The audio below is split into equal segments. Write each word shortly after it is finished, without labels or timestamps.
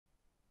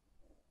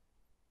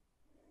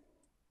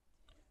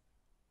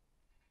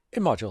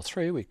In Module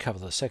 3 we cover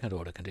the second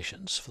order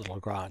conditions for the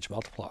Lagrange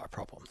multiplier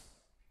problem.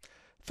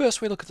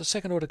 First we look at the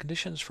second order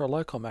conditions for a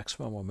local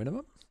maximum or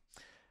minimum.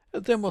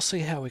 Then we'll see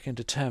how we can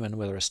determine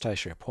whether a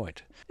stationary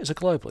point is a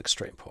global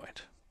extreme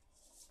point.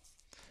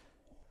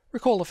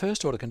 Recall the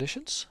first order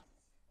conditions.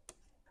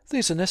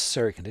 These are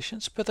necessary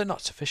conditions, but they're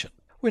not sufficient.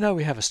 We know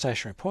we have a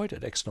stationary point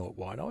at x0,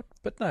 y0,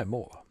 but no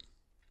more.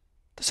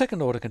 The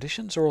second order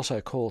conditions are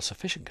also called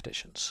sufficient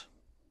conditions.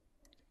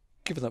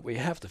 Given that we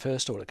have the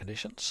first order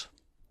conditions,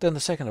 then the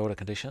second order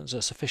conditions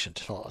are sufficient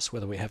to tell us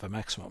whether we have a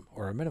maximum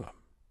or a minimum.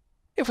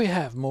 If we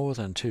have more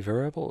than two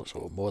variables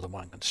or more than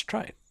one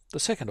constraint, the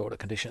second order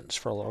conditions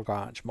for a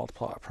Lagrange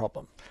multiplier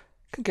problem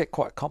can get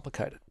quite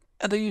complicated,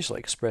 and they're usually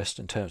expressed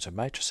in terms of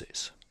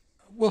matrices.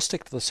 We'll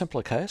stick to the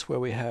simpler case where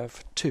we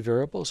have two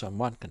variables and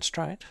one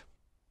constraint.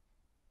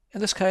 In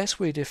this case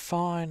we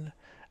define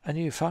a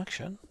new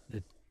function,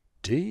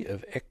 d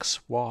of x,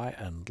 y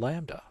and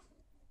lambda.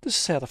 This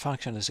is how the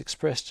function is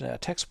expressed in our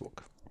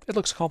textbook. It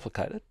looks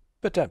complicated,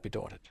 but don't be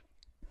daunted.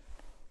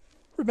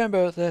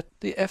 Remember that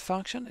the f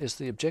function is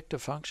the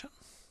objective function,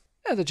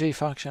 and the g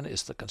function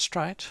is the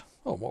constraint,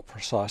 or more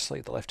precisely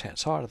the left-hand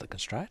side of the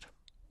constraint.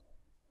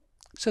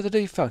 So the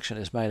d function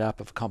is made up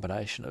of a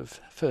combination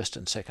of first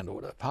and second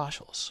order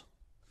partials.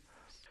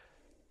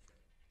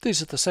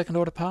 These are the second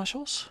order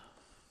partials.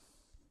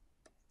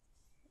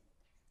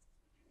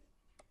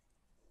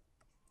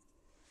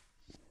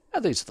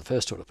 And these are the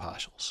first order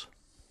partials.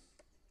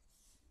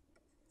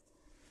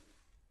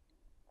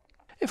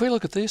 If we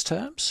look at these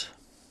terms,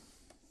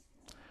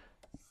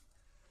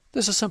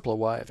 there's a simpler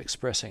way of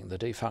expressing the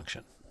d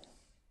function.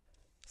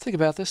 Think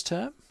about this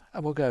term,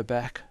 and we'll go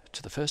back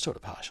to the first order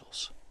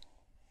partials.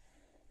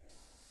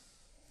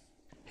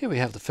 Here we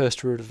have the first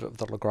derivative of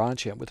the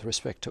Lagrangian with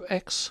respect to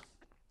x.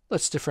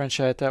 Let's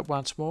differentiate that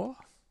once more.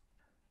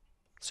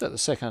 So the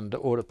second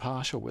order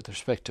partial with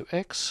respect to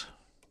x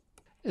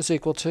is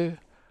equal to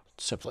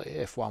simply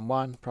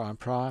f11 prime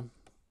prime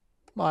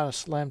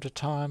minus lambda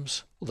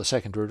times the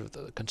second derivative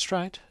of the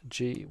constraint,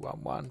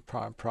 g11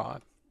 prime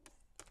prime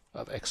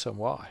of x and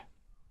y.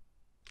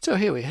 So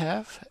here we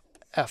have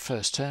our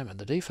first term in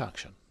the d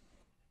function.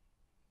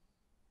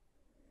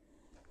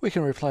 We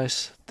can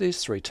replace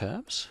these three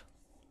terms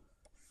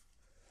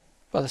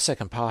by the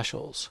second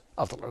partials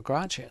of the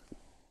Lagrangian.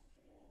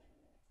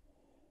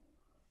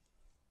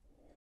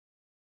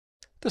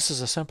 This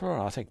is a simpler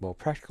and I think more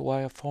practical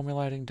way of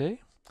formulating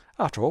d.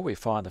 After all, we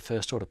find the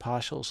first order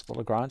partials of the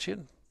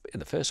Lagrangian in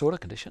the first order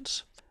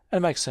conditions, and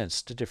it makes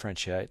sense to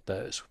differentiate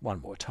those one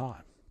more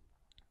time.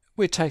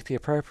 We take the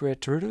appropriate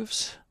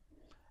derivatives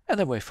and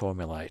then we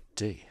formulate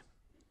d.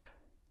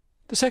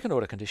 The second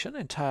order condition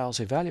entails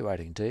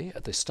evaluating d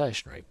at the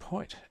stationary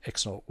point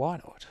x0,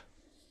 y0.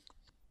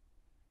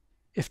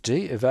 If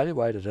d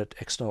evaluated at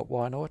x0,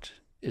 y0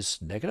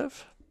 is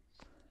negative,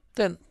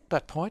 then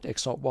that point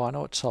x0,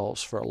 y0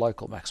 solves for a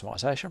local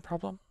maximisation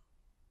problem.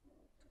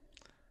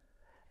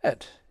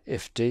 And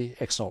if d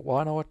x0,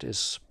 y0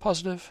 is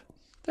positive,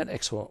 then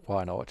x0,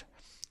 y0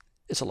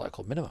 is a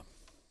local minimum.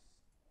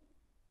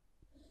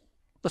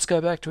 Let's go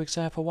back to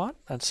example 1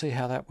 and see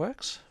how that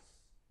works.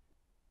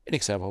 In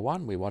example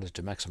 1, we wanted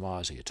to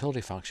maximise a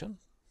utility function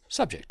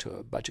subject to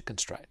a budget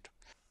constraint.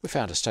 We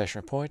found a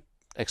stationary point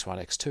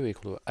x1, x2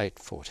 equal to 8,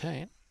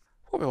 14.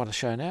 What we want to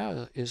show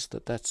now is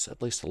that that's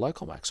at least a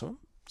local maximum,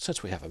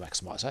 since we have a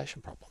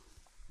maximisation problem.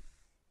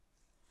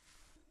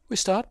 We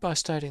start by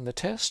stating the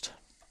test.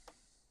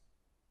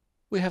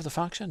 We have the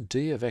function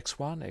d of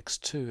x1,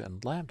 x2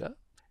 and lambda.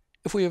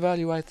 If we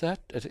evaluate that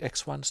at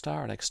x1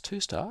 star and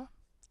x2 star,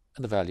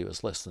 and the value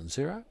is less than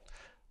 0,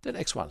 then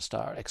x1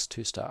 star,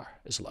 x2 star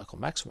is a local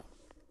maximum.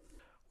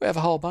 We have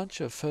a whole bunch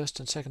of first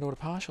and second order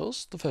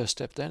partials. The first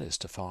step then is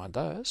to find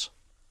those.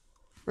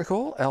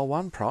 Recall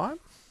L1 prime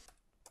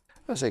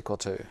is equal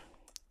to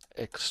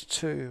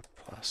x2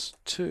 plus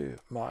 2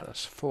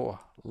 minus 4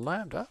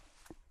 lambda.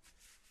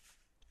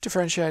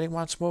 Differentiating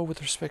once more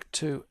with respect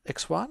to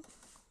x1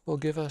 will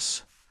give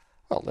us,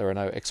 well, there are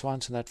no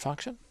x1s in that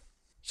function,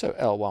 so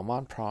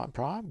L11 prime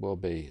prime will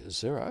be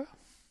 0.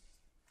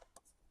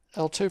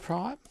 L2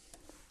 prime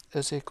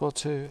is equal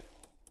to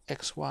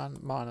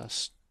x1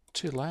 minus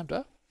 2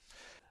 lambda.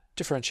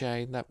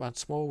 Differentiating that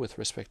once more with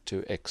respect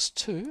to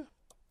x2,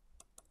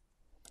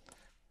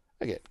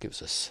 again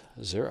gives us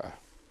 0.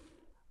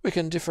 We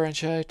can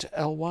differentiate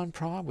L1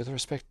 prime with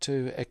respect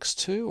to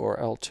x2 or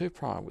L2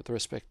 prime with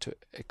respect to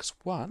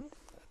x1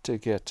 to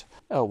get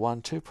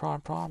L12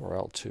 prime prime or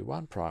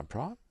L21 prime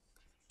prime.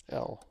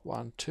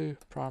 L12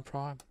 prime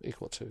prime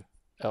equal to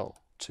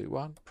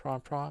L21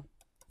 prime prime.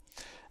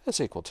 That's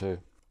equal to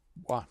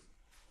 1.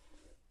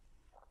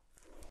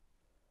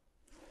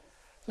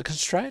 The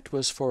constraint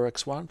was for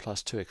x1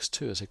 plus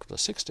 2x2 is equal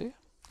to 60.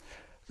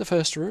 The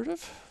first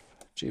derivative,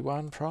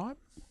 g1 prime,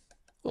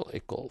 will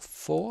equal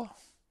 4.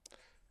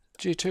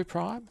 g2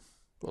 prime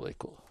will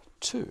equal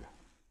 2.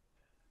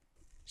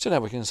 So now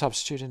we can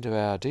substitute into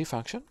our d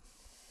function.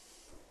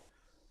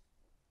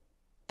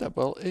 That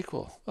will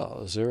equal,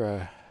 well,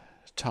 0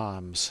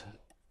 times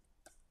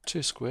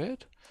 2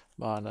 squared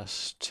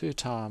minus 2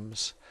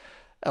 times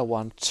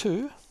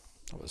L12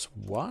 was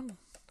 1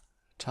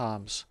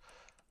 times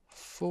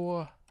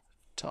 4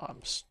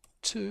 times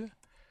 2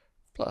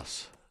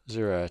 plus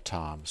 0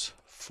 times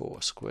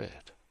 4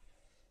 squared.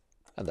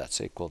 And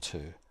that's equal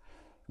to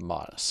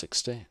minus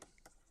 16.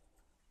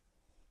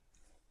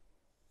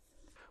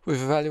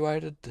 We've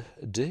evaluated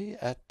D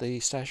at the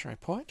stationary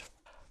point.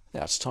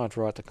 Now it's time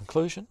to write the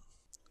conclusion.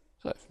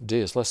 So D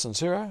is less than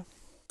 0,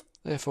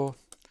 therefore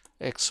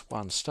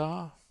x1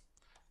 star,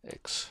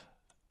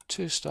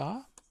 x2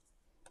 star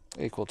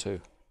equal to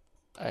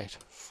 8,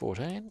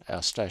 14,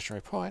 our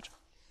stationary point,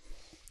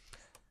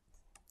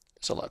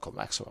 is a local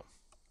maximum.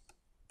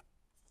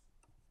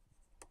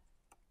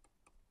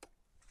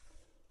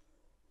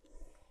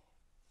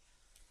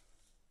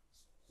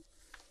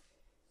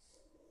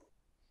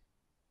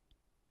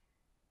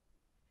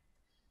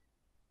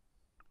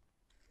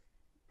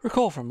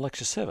 Recall from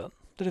Lecture 7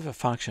 that if a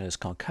function is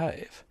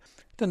concave,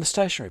 then the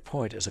stationary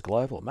point is a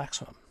global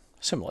maximum.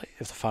 Similarly,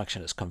 if the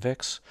function is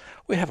convex,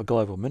 we have a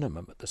global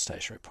minimum at the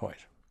stationary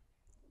point.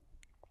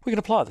 We can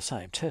apply the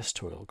same test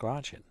to a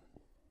Lagrangian.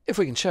 If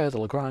we can show the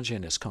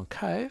Lagrangian is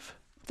concave,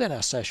 then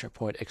our stationary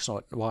point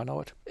x0 and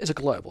y0 is a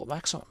global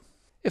maximum.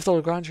 If the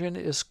Lagrangian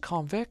is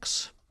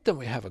convex, then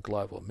we have a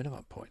global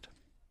minimum point.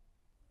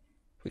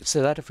 We can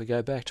see that if we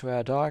go back to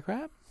our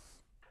diagram.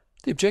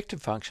 The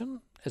objective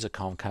function is a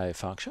concave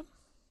function.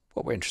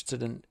 What we're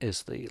interested in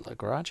is the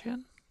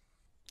Lagrangian.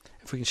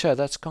 If we can show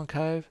that's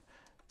concave,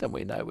 then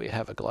we know we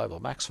have a global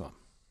maximum.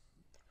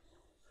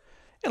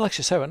 In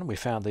Lecture 7, we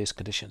found these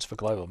conditions for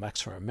global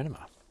maxima and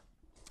minima.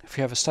 If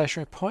we have a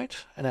stationary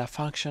point and our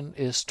function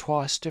is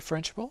twice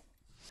differentiable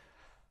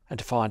and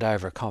defined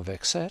over a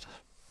convex set,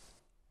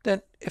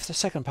 then if the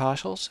second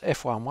partials,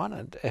 f11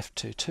 and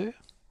f22,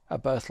 are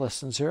both less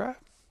than 0,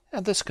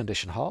 and this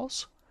condition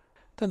holds,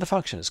 then the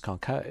function is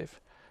concave,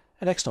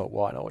 and x0,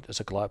 y0 is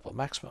a global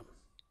maximum.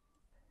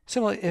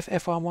 Similarly, if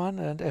f11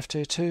 and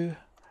f22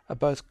 are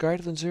both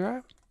greater than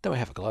 0, then we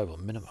have a global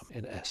minimum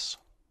in S.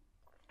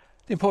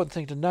 The important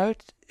thing to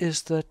note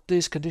is that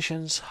these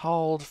conditions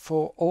hold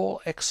for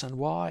all x and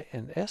y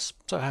in S,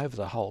 so over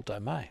the whole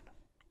domain.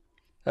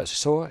 As we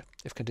saw,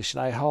 if condition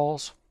A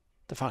holds,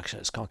 the function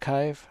is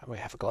concave and we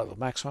have a global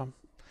maximum.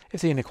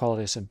 If the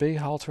inequalities in B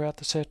hold throughout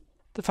the set,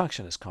 the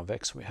function is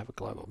convex and we have a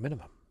global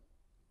minimum.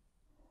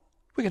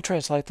 We can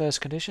translate those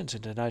conditions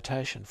into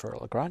notation for a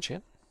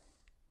Lagrangian.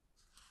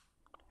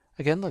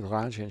 Again, the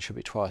Lagrangian should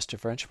be twice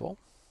differentiable.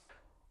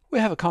 We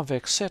have a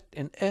convex set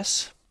in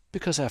S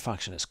because our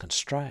function is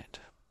constrained.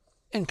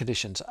 In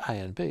conditions A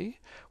and B,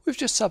 we've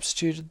just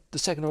substituted the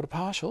second order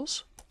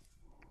partials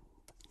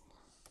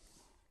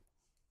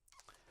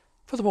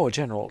for the more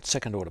general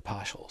second order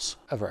partials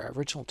of our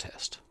original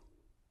test.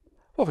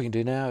 What we can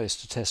do now is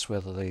to test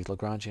whether the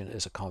Lagrangian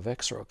is a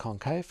convex or a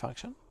concave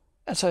function,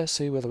 and so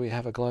see whether we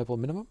have a global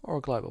minimum or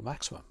a global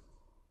maximum.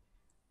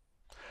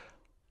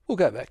 We'll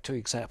go back to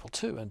example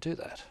 2 and do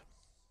that.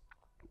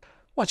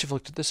 Once you've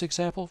looked at this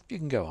example, you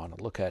can go on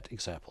and look at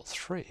example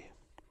 3.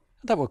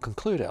 And that will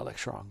conclude our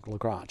lecture on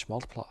Lagrange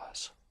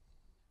multipliers.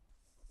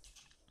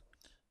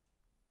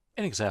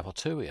 In example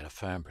 2, we had a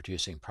firm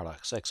producing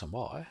products X and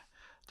Y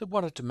that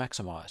wanted to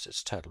maximise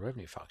its total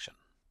revenue function.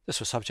 This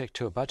was subject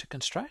to a budget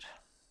constraint.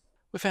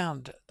 We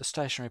found the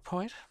stationary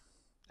point,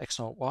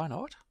 x0,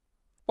 y0.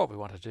 What we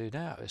want to do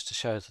now is to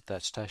show that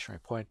that stationary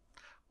point,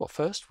 well,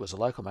 first was a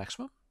local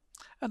maximum,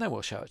 and then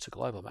we'll show it's a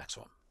global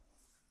maximum.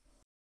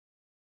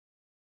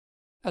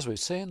 As we've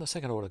seen, the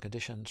second order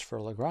conditions for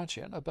a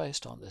Lagrangian are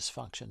based on this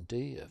function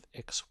d of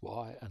x,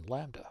 y, and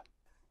lambda.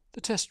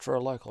 The test for a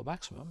local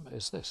maximum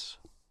is this.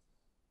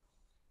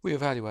 We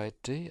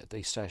evaluate d at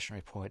the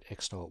stationary point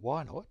x0,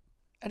 y0,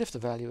 and if the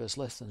value is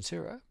less than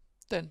 0,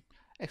 then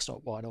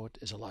x0, y0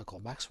 is a local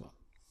maximum.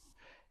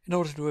 In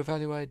order to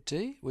evaluate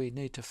d, we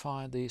need to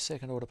find the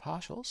second order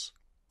partials.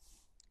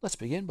 Let's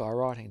begin by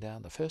writing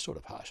down the first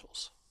order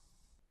partials.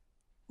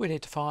 We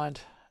need to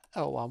find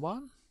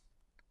L11,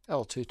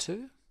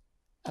 L22,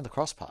 and the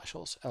cross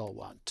partials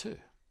L12.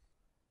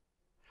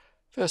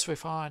 First we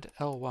find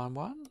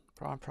L11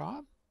 prime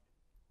prime.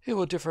 Here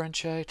we'll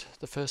differentiate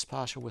the first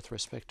partial with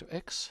respect to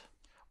x,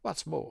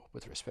 once more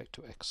with respect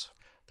to x.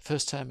 The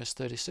first term is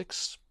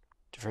 36.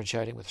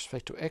 Differentiating with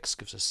respect to x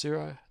gives us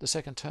 0. The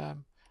second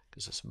term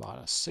gives us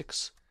minus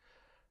 6.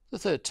 The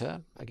third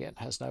term, again,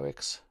 has no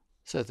x,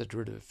 so the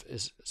derivative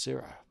is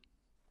 0.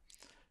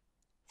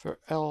 For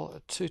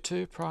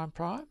L22 prime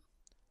prime,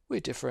 we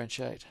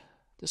differentiate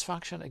this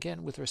function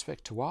again with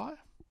respect to y.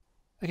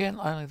 Again,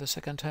 only the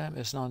second term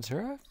is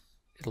non-zero.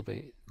 It'll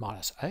be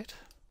minus 8.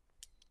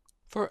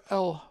 For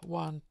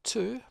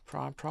L12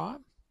 prime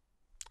prime,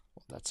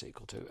 well, that's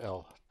equal to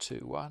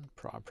L21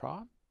 prime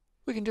prime,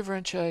 we can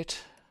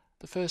differentiate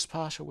the first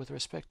partial with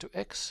respect to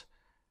x,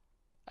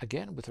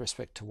 again with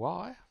respect to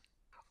y,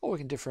 or we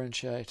can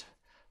differentiate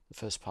the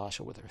first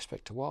partial with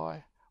respect to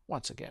y,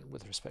 once again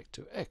with respect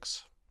to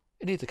x.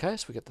 In either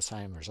case, we get the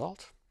same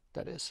result,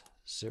 that is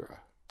 0.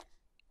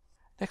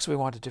 Next, we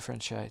want to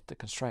differentiate the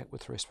constraint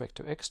with respect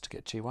to x to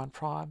get g1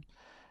 prime,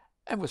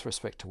 and with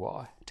respect to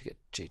y to get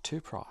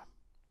g2 prime.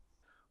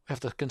 We have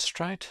the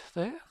constraint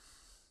there,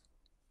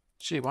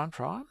 g1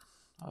 prime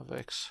of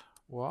x,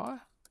 y,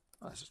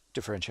 that's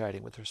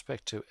differentiating with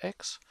respect to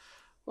x,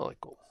 will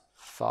equal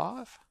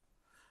 5.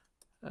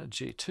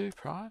 G2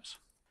 primes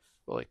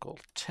will equal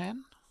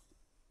 10.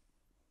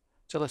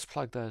 So let's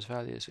plug those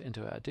values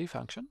into our d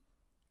function.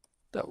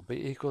 That will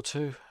be equal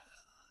to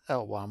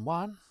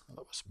L11,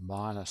 that was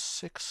minus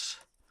 6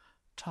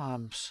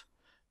 times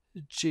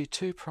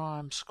G2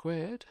 prime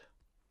squared,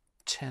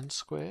 10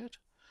 squared,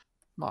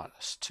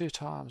 minus 2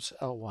 times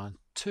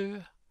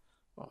L12,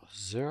 or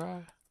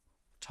 0,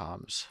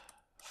 times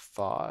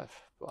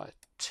 5 by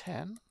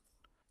 10,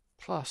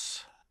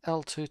 plus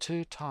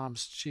L22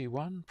 times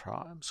G1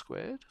 prime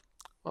squared,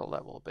 well,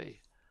 that will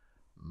be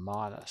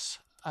minus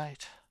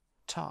 8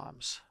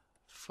 times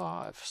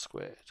 5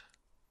 squared.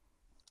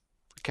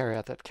 If we carry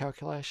out that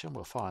calculation,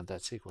 we'll find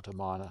that's equal to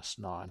minus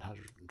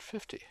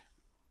 950.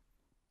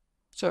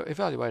 So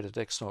evaluated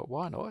x0,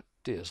 y0,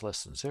 d is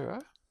less than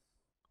 0.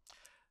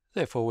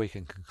 Therefore, we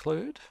can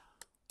conclude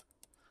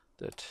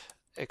that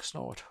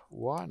x0,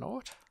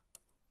 y0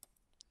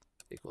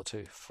 equal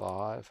to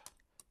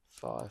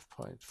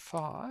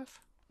 5.5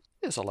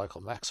 is a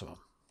local maximum.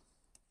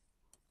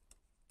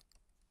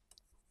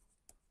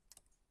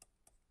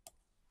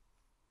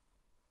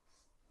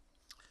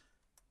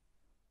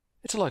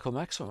 It's a local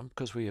maximum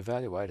because we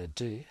evaluated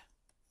d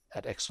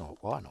at x0,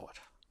 y0.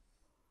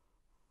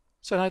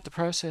 So note the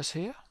process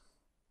here.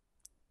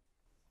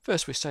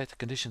 First we state the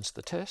conditions of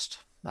the test,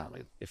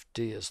 namely if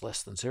d is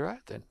less than 0,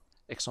 then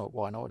x0,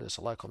 y0 is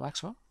a local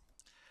maximum.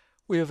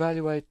 We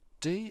evaluate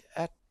d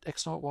at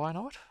x0,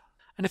 y0,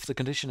 and if the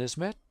condition is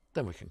met,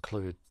 then we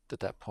conclude that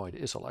that point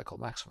is a local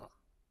maximum.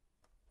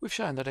 We've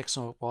shown that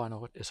x0,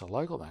 y0 is a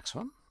local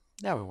maximum.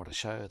 Now we want to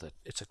show that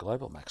it's a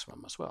global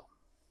maximum as well.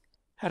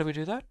 How do we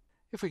do that?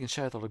 If we can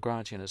show the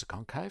Lagrangian is a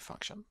concave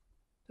function,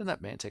 then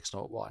that means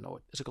x0, y0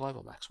 is a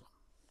global maximum.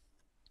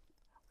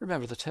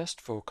 Remember the test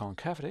for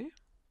concavity?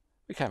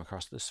 We came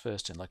across this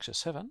first in lecture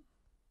 7.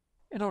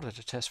 In order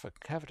to test for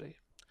concavity,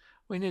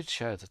 we need to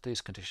show that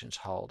these conditions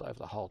hold over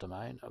the whole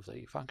domain of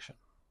the function,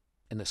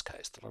 in this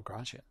case the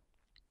Lagrangian.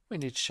 We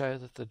need to show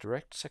that the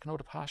direct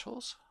second-order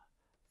partials,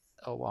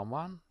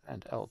 L11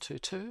 and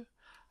L22,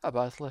 are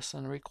both less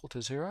than or equal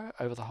to 0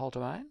 over the whole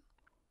domain,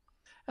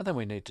 and then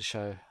we need to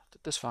show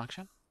that this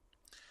function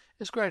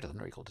is greater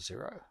than or equal to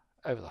 0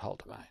 over the whole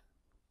domain.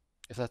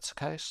 If that's the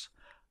case,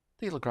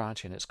 the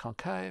Lagrangian is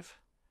concave,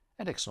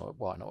 and x0,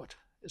 y0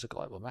 is a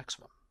global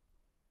maximum.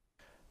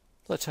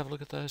 Let's have a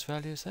look at those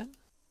values then.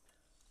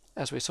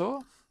 As we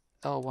saw,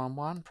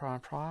 L11 prime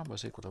prime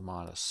was equal to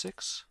minus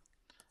 6,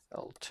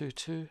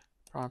 L22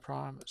 prime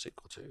prime is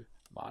equal to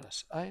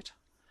minus 8,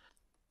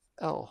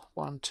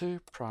 L12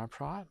 prime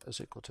prime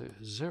is equal to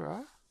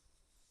 0.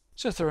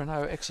 So if there are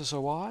no x's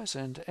or y's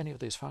in any of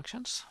these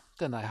functions,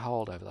 then they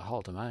hold over the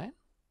whole domain.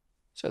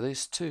 So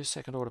these two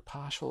second-order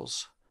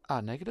partials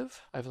are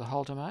negative over the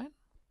whole domain.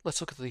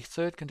 Let's look at the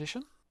third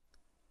condition.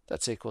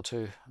 That's equal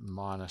to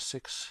minus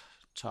 6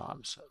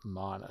 times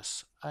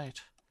minus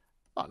 8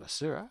 minus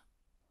 0,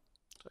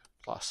 so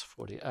plus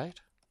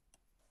 48.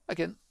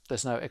 Again,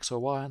 there's no x or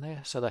y in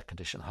there, so that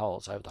condition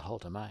holds over the whole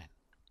domain.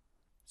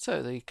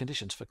 So the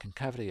conditions for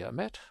concavity are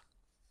met,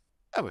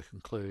 and we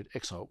conclude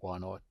x0,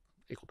 y0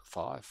 equal to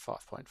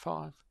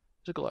 5.5 is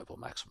a global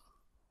maximum.